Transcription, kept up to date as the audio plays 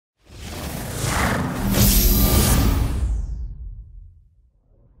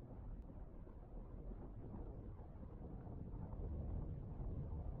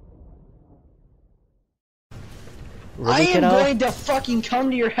I am going to fucking come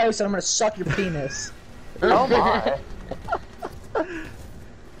to your house and I'm gonna suck your penis. Oh my.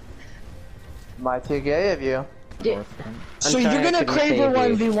 My too gay of you. Yeah. So you're gonna Kraber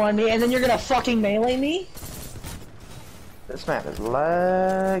 1v1 me and then you're gonna fucking melee me? This man is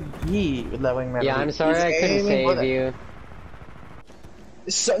laggy with that wingman. Yeah, I'm sorry I couldn't save you.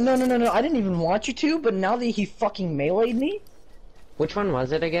 So, no, I didn't even want you to, but now that he fucking meleeed me? Which one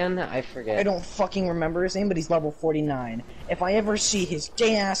was it again? I forget. I don't fucking remember his name, but he's level 49. If I ever see his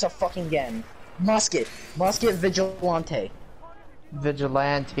gay ass fucking again. Musket Vigilante.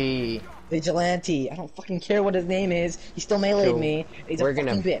 Vigilante. I don't fucking care what his name is. He still meleeed me. He's a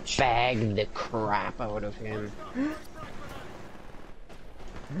fucking bitch. Bag the crap out of him.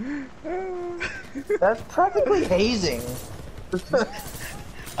 That's practically hazing.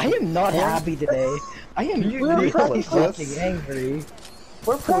 I am not happy today. I am really fucking angry.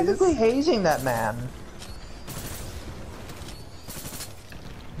 We're practically hazing that man.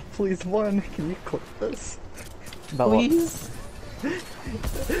 Please, one, can you clip this? Please?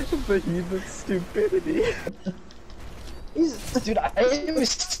 Behemoth stupidity. Dude, I am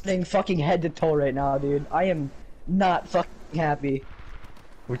sitting fucking head to toe right now, dude. I am not fucking happy.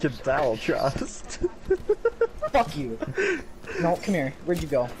 We can tell, trust. Fuck you. No, come here. Where'd you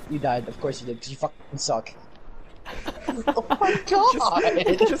go? You died. Of course you did, because you fucking suck. Oh my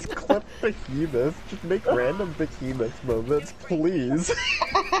god! Just clip Behemoth. Just make random Behemoth moments, please.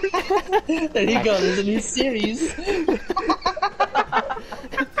 There you go. There's a new series.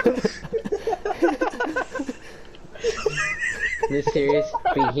 This series,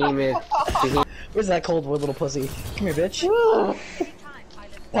 Behemoth. Where's that cold war little pussy? Come here, bitch.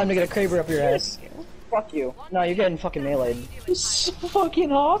 Time to get a Kraber up your ass. Fuck you. No, you're getting fucking meleeed. You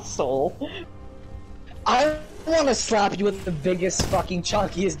fucking asshole. I want to slap you with the biggest fucking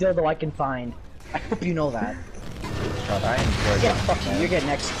chunkiest dildo I can find. I hope you know that. Yeah, fuck you. You're getting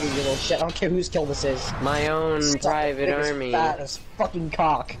executed, you little shit. I don't care whose kill this is. My own private army. Fat as fucking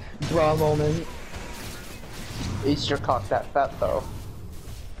cock, bro. Moment. Is your cock that fat though?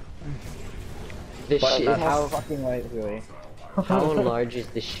 This shit. How fucking light, really? How large is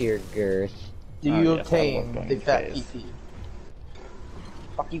the sheer girth? Do you obtain the fat PP?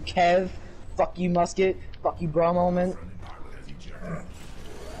 Fuck you, Kev. Fuck you, Musket. Fuck you, bro. Moment.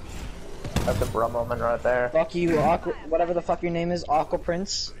 That's a bro moment right there. Fuck you, whatever the fuck your name is, Aqua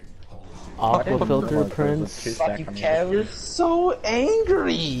Prince. Aqua Filter Prince. Fuck you, Kev. You're so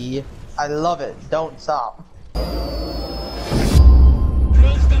angry. I love it. Don't stop.